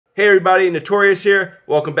Hey everybody, Notorious here.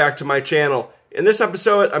 Welcome back to my channel. In this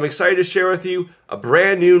episode, I'm excited to share with you a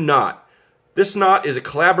brand new knot. This knot is a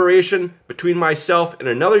collaboration between myself and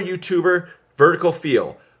another YouTuber, Vertical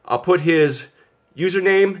Feel. I'll put his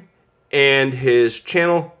username and his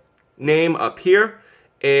channel name up here,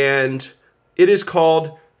 and it is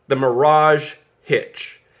called the MIRAGE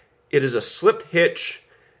Hitch. It is a slipped hitch,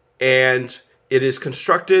 and it is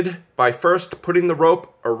constructed by first putting the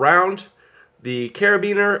rope around the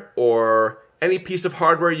carabiner or any piece of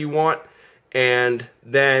hardware you want, and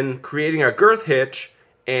then creating a girth hitch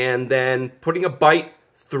and then putting a bite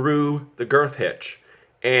through the girth hitch.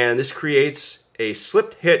 And this creates a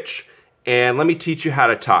slipped hitch, and let me teach you how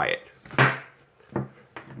to tie it.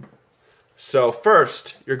 So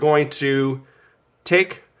first, you're going to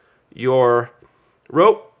take your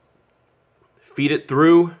rope, feed it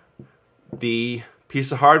through the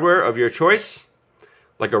piece of hardware of your choice,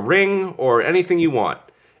 like a ring or anything you want,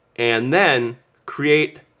 and then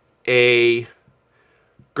create a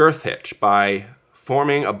girth hitch by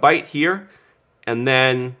forming a bite here and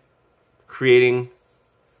then creating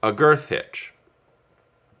a girth hitch.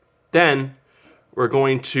 Then we're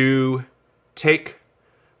going to take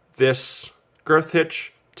this girth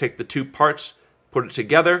hitch, take the two parts, put it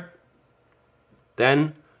together,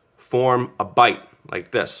 then form a bite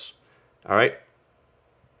like this. All right?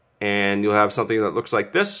 And you'll have something that looks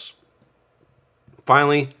like this.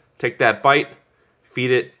 Finally, take that bite,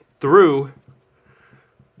 feed it through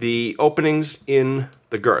the openings in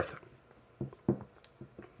the girth.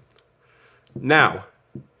 Now,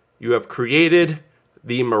 you have created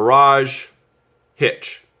the MIRAGE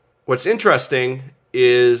hitch. What's interesting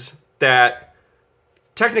is that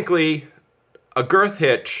technically a girth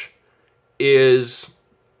hitch is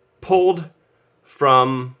pulled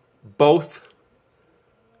from both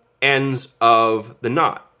ends of the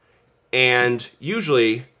knot, and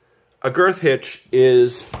usually a girth hitch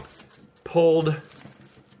is pulled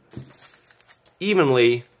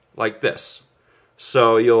evenly like this.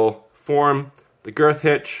 So you'll form the girth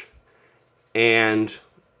hitch and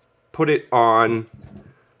put it on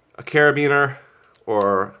a carabiner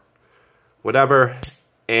or whatever,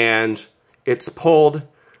 and it's pulled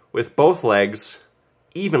with both legs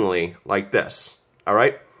evenly like this. All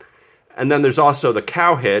right? And then there's also the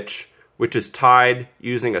cow hitch, which is tied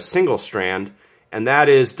using a single strand, and that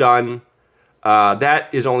is done, that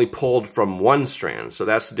is only pulled from one strand. So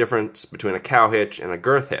that's the difference between a cow hitch and a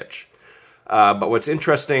girth hitch. But what's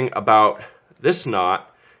interesting about this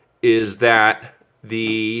knot is that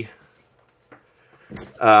the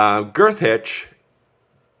girth hitch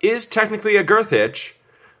is technically a girth hitch,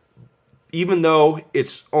 even though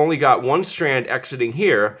it's only got one strand exiting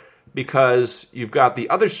here, because you've got the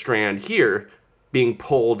other strand here being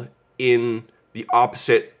pulled in the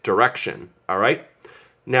opposite direction, all right?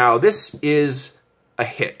 Now, this is a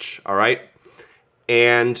hitch, all right?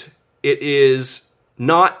 And it is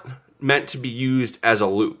not meant to be used as a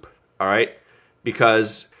loop, all right?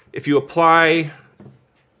 Because if you apply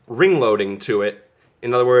ring loading to it,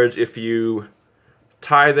 in other words, if you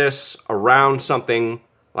tie this around something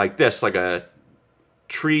like this, like a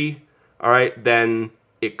tree, all right, then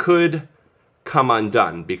it could come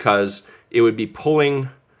undone because it would be pulling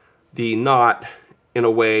the knot in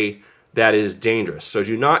a way that is dangerous. So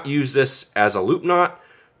do not use this as a loop knot.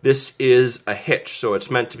 This is a hitch, so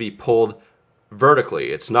it's meant to be pulled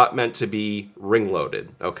vertically. It's not meant to be ring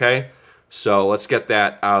loaded, okay? So let's get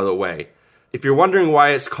that out of the way. If you're wondering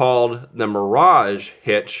why it's called the MIRAGE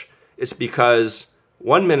hitch, it's because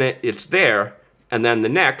one minute it's there, and then the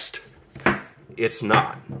next, it's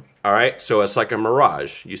not. All right, so it's like a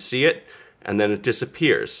mirage. You see it, and then it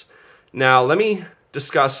disappears. Now, let me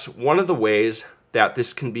discuss one of the ways that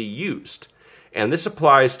this can be used. And this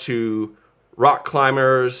applies to rock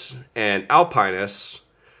climbers and alpinists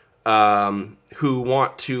who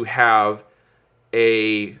want to have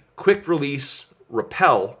a quick release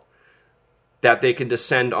rappel that they can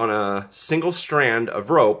descend on a single strand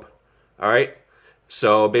of rope. All right,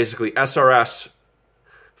 so basically SRS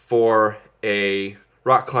for a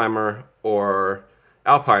rock climber or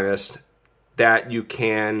alpinist that you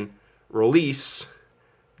can release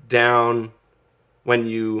down when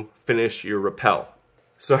you finish your rappel.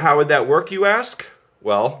 So how would that work, you ask?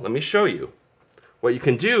 Well, let me show you. What you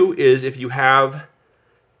can do is, if you have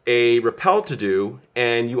a rappel to do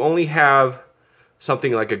and you only have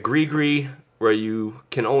something like a GriGri where you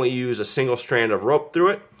can only use a single strand of rope through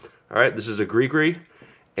it, all right, this is a GriGri,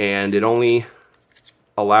 and it only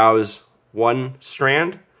allows one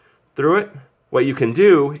strand through it. What you can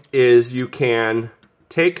do is you can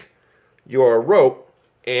take your rope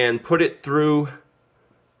and put it through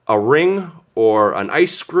a ring or an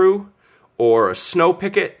ice screw or a snow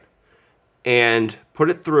picket and put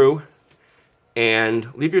it through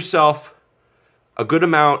and leave yourself a good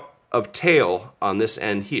amount of tail on this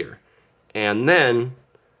end here. And then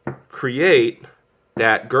create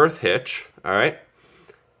that girth hitch, all right?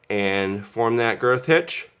 And form that girth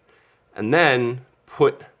hitch. And then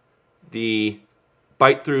put the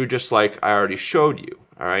bite through just like I already showed you,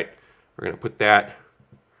 all right? We're going to put that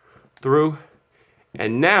through.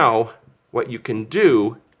 And now what you can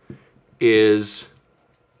do is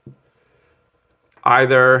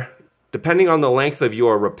either, depending on the length of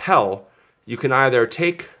your rappel, you can either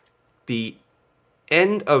take the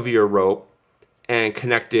end of your rope and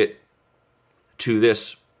connect it to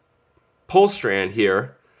this pull strand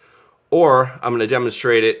here, or I'm going to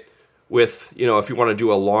demonstrate it with, if you want to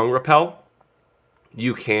do a long rappel,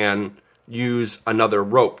 you can use another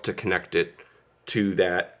rope to connect it to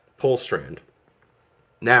that pull strand.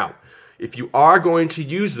 Now, if you are going to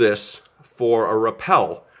use this for a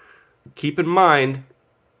rappel, keep in mind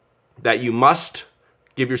that you must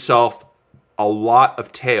give yourself a lot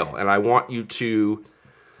of tail. And I want you to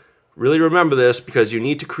really remember this, because you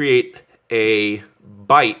need to create a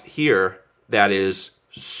bite here that is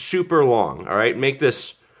super long, all right? Make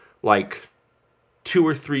this like 2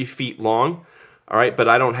 or 3 feet long, all right? But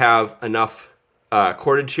I don't have enough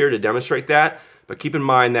cordage here to demonstrate that. But keep in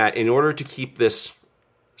mind that in order to keep this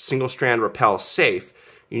single strand rappel safe,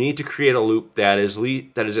 you need to create a loop that is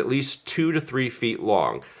at least 2 to 3 feet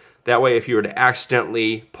long. That way, if you were to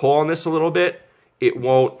accidentally pull on this a little bit, it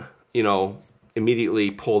won't,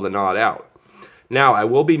 immediately pull the knot out. Now, I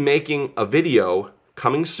will be making a video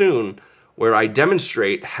coming soon where I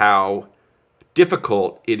demonstrate how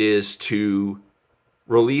difficult it is to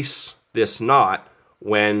release this knot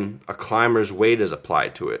when a climber's weight is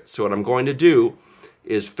applied to it. So what I'm going to do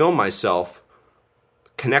is film myself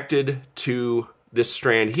connected to this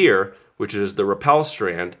strand here, which is the rappel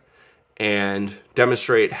strand, and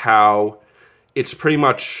demonstrate how it's pretty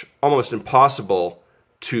much almost impossible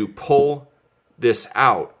to pull this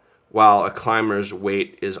out while a climber's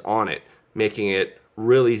weight is on it, making it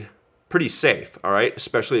really pretty safe, all right?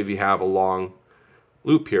 Especially if you have a long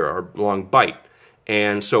loop here or long bite.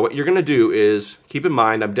 And so what you're going to do is, keep in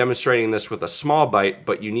mind, I'm demonstrating this with a small bite,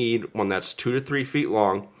 but you need one that's 2 to 3 feet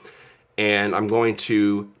long. And I'm going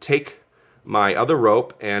to take my other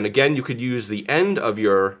rope, and again, you could use the end of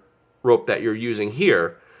your rope that you're using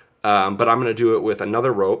here, but I'm going to do it with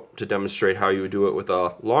another rope to demonstrate how you would do it with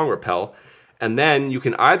a long rappel. And then you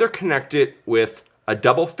can either connect it with a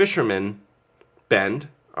double fisherman bend,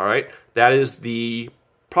 all right? That is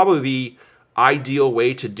probably the ideal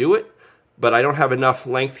way to do it, but I don't have enough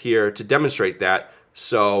length here to demonstrate that.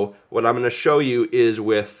 So what I'm going to show you is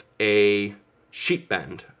with a sheep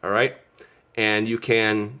bend, all right? And you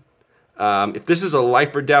can, if this is a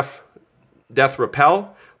life or death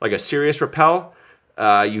rappel, like a serious rappel,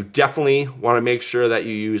 you definitely want to make sure that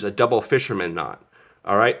you use a double fisherman knot,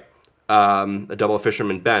 all right? A double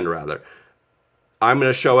fisherman bend, rather. I'm going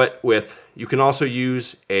to show it with, you can also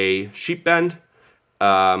use a sheep bend,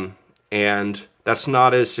 and that's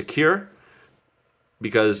not as secure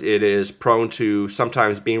because it is prone to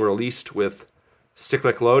sometimes being released with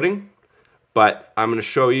cyclic loading. But I'm going to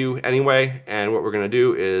show you anyway, and what we're going to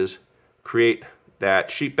do is create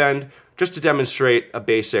that sheep bend just to demonstrate a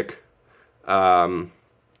basic bend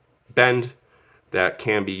that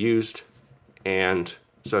can be used. And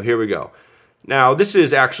so here we go. Now this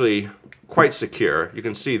is actually quite secure. You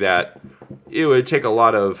can see that it would take a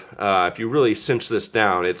lot of, if you really cinch this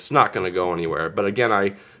down, it's not going to go anywhere. But again,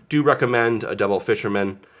 I do recommend a double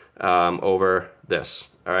fisherman over this.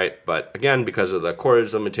 All right, but again, because of the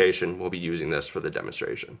cordage limitation, we'll be using this for the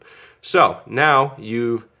demonstration. So now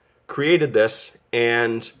you've created this,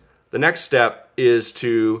 and the next step is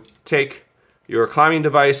to take your climbing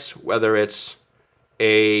device, whether it's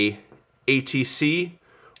a ATC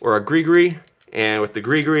or a GriGri, and with the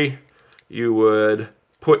GriGri, you would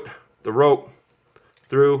put the rope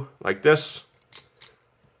through like this.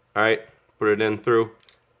 All right, put it in through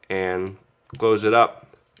and close it up.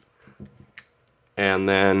 And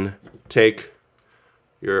then take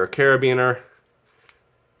your carabiner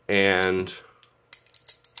and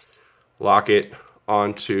lock it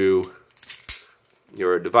onto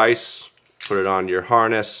your device, put it on your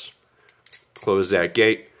harness, close that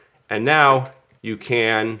gate, and now you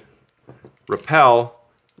can rappel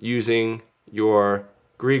using your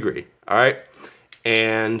GriGri, all right?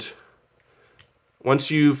 And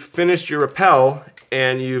once you've finished your rappel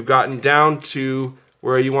and you've gotten down to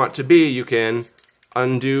where you want to be, you can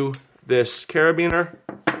undo this carabiner,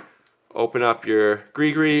 open up your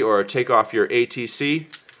GriGri or take off your ATC,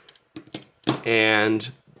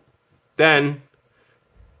 and then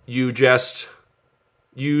you just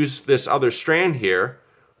use this other strand here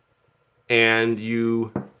and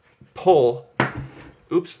you pull.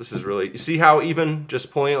 Oops, this is really, you see how even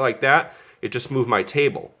just pulling it like that, it just moved my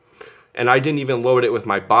table. And I didn't even load it with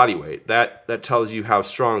my body weight. That tells you how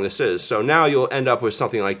strong this is. So now you'll end up with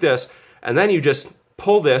something like this, and then you just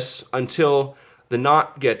pull this until the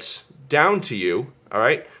knot gets down to you, all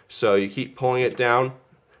right? So you keep pulling it down,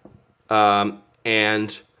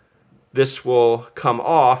 and this will come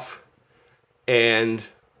off and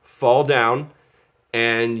fall down,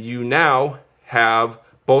 and you now have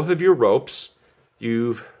both of your ropes.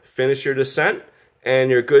 You've finished your descent,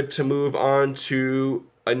 and you're good to move on to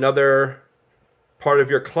another part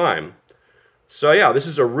of your climb. So yeah, this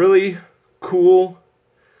is a really cool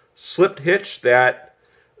slipped hitch that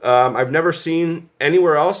I've never seen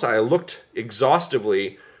anywhere else. I looked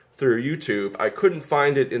exhaustively through YouTube. I couldn't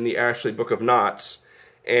find it in the Ashley Book of Knots.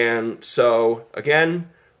 And so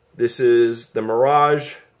again, this is the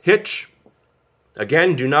Mirage hitch.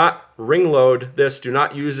 Again, do not ring load this. Do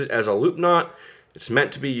not use it as a loop knot. It's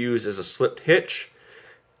meant to be used as a slipped hitch.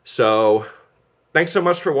 So thanks so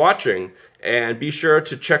much for watching, and be sure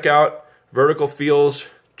to check out Vertical Feel's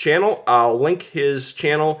channel. I'll link his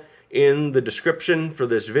channel in the description for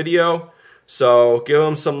this video. So give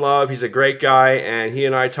him some love. He's a great guy, and he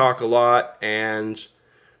and I talk a lot, and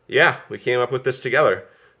yeah, we came up with this together.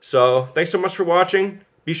 So thanks so much for watching.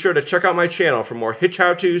 Be sure to check out my channel for more hitch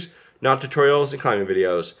how-tos, knot tutorials, and climbing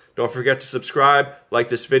videos. Don't forget to subscribe, like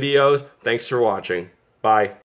this video. Thanks for watching. Bye.